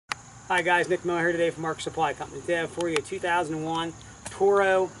Hi guys, Nick Mower here today from Mark Supply Company. Today I have for you a 2001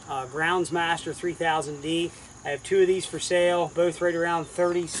 Toro Groundsmaster 3000D. I have two of these for sale, both right around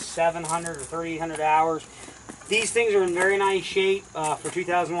 3,700 or 3,800 hours. These things are in very nice shape for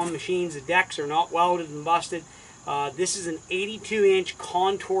 2001 machines. The decks are not welded and busted. This is an 82-inch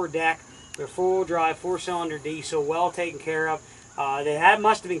contour deck. They're four-wheel drive, 4-cylinder diesel, well taken care of. They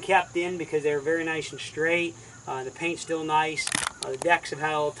must have been kept in because they're very nice and straight. The paint's still nice. The decks have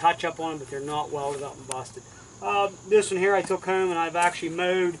had a little touch up on them, but they're not welded up and busted. This one here I took home and I've actually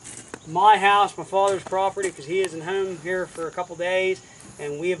mowed my house, my father's property, because he isn't home here for a couple days,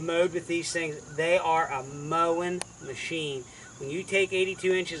 and we have mowed with these things. They are a mowing machine. When you take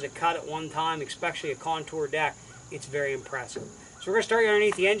 82 inches of cut at one time, especially a contour deck, it's very impressive. So we're going to start you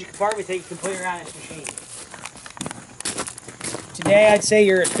underneath the engine compartment, take you completely around this machine. Today I'd say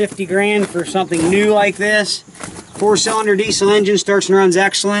you're at 50 grand for something new like this. 4-cylinder diesel engine, starts and runs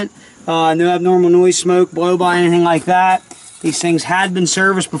excellent. No abnormal noise, smoke, blow by, anything like that. These things had been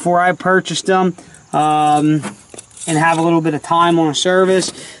serviced before I purchased them, and have a little bit of time on a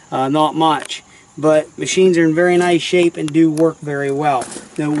service, not much. But machines are in very nice shape and do work very well.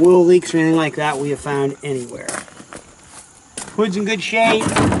 No oil leaks or anything like that we have found anywhere. Hood's in good shape.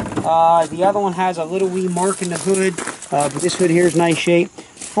 The other one has a little wee mark in the hood, but this hood here is nice shape.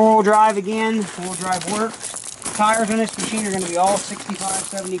 4-wheel drive again, 4-wheel drive works. Tires on this machine are going to be all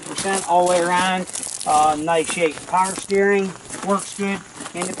 65–70% all the way around. Nice shape. Power steering works good.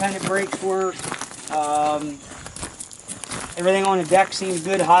 Independent brakes work. Everything on the deck seems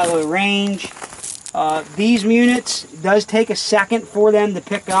good. High-low range. These units, it does take a second for them to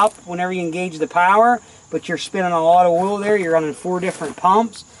pick up whenever you engage the power, but you're spinning a lot of oil there. You're running 4 different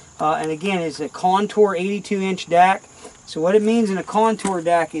pumps. And again, it's a contour 82-inch deck. So what it means in a contour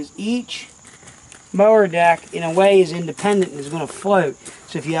deck is each mower deck in a way is independent and is going to float.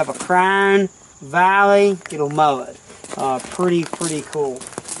 So if you have a crown, valley, it'll mow it. Pretty cool.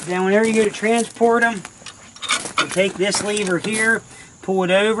 Then whenever you go to transport them, you take this lever here, pull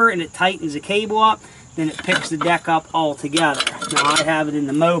it over, and it tightens the cable up. Then it picks the deck up all together. Now I have it in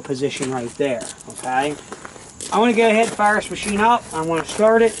the mow position right there. Okay. I want to go ahead and fire this machine up. I want to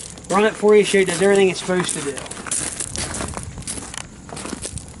start it, run it for you, show you it does everything it's supposed to do.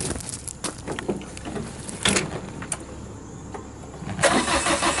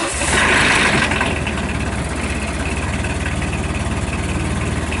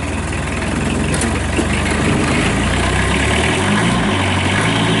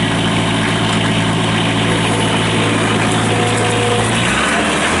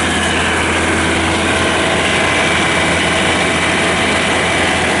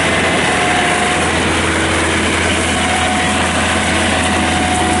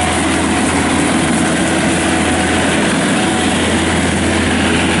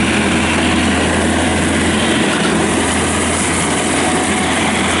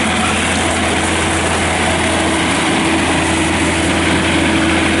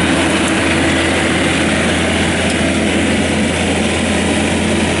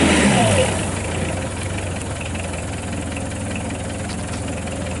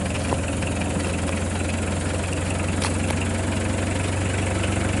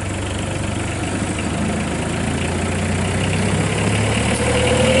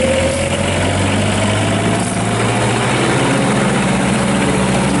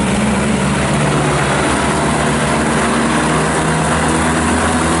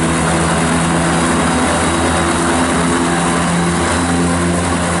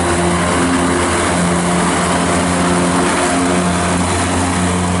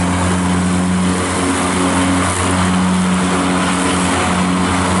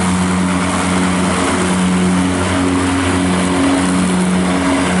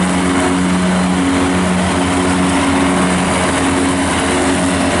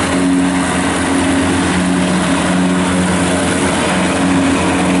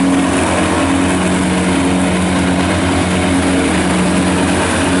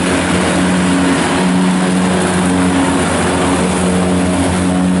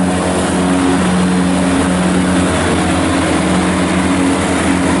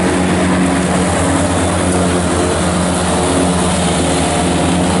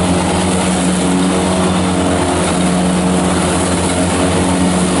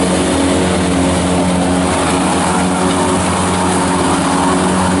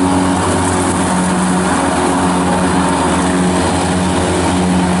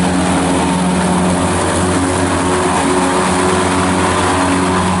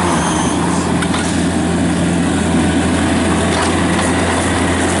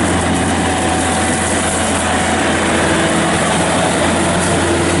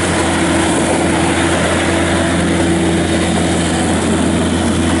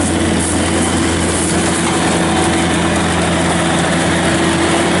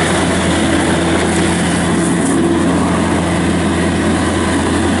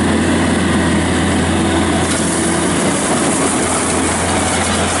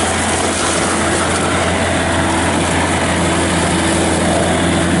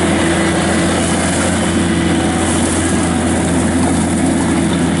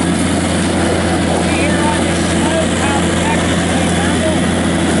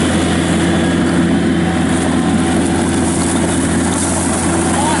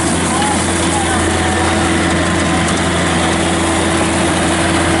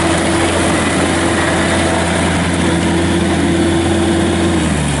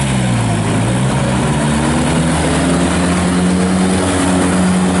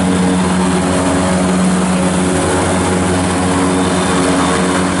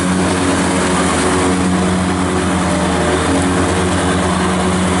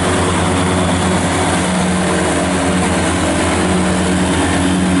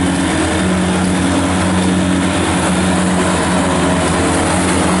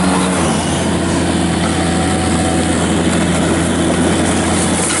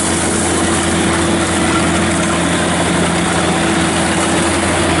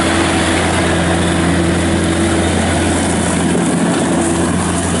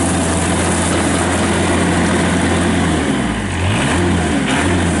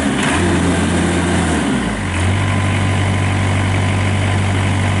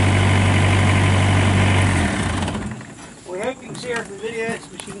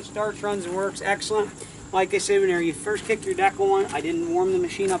 Machine starts, runs, and works excellent. Like I said, whenever you first kick your deck on, I didn't warm the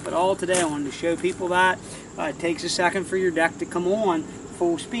machine up at all today. I wanted to show people that. It takes a second for your deck to come on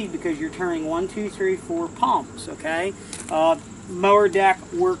full speed because you're turning 1, 2, 3, 4 pumps, okay? Mower deck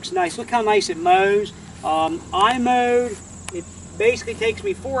works nice. Look how nice it mows. I mowed, it basically takes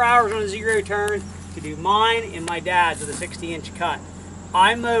me 4 hours on a 0 turn to do mine and my dad's with a 60-inch cut.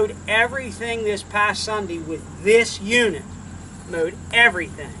 I mowed everything this past Sunday with this unit. Mowed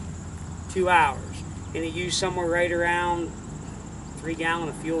everything. 2 hours. And it used somewhere right around 3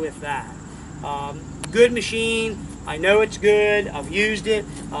 gallons of fuel, if that. Good machine. I know it's good. I've used it.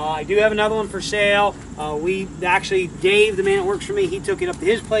 I do have another one for sale. Dave, the man that works for me, he took it up to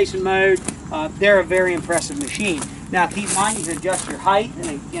his place and mowed. They're a very impressive machine. Now keep in mind, you can adjust your height.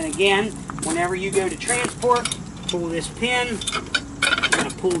 And again, whenever you go to transport, pull this pin. I'm going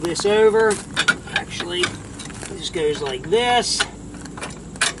to pull this over. Actually, this goes like this.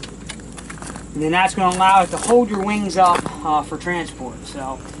 And then that's going to allow it to hold your wings up for transport.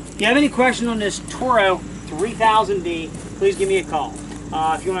 So if you have any questions on this Toro 3000D, please give me a call.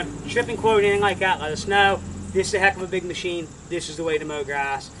 If you want a shipping quote, anything like that, let us know. This is a heck of a big machine. This is the way to mow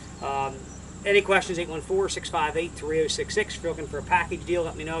grass. Any questions, 814-658-3066. If you're looking for a package deal,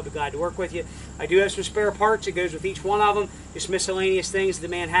 let me know. I'll be glad to work with you. I do have some spare parts that goes with each one of them. Just miscellaneous things the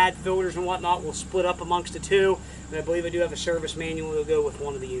man had, filters and whatnot, will split up amongst the two. And I believe I do have a service manual that will go with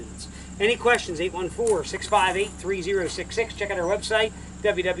one of the units. Any questions, 814-658-3066. Check out our website,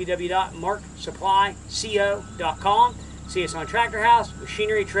 www.marksupplyco.com. See us on Tractor House,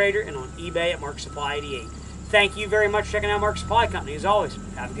 Machinery Trader, and on eBay at Mark Supply 88. Thank you very much for checking out Mark Supply Company. As always,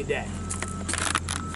 have a good day.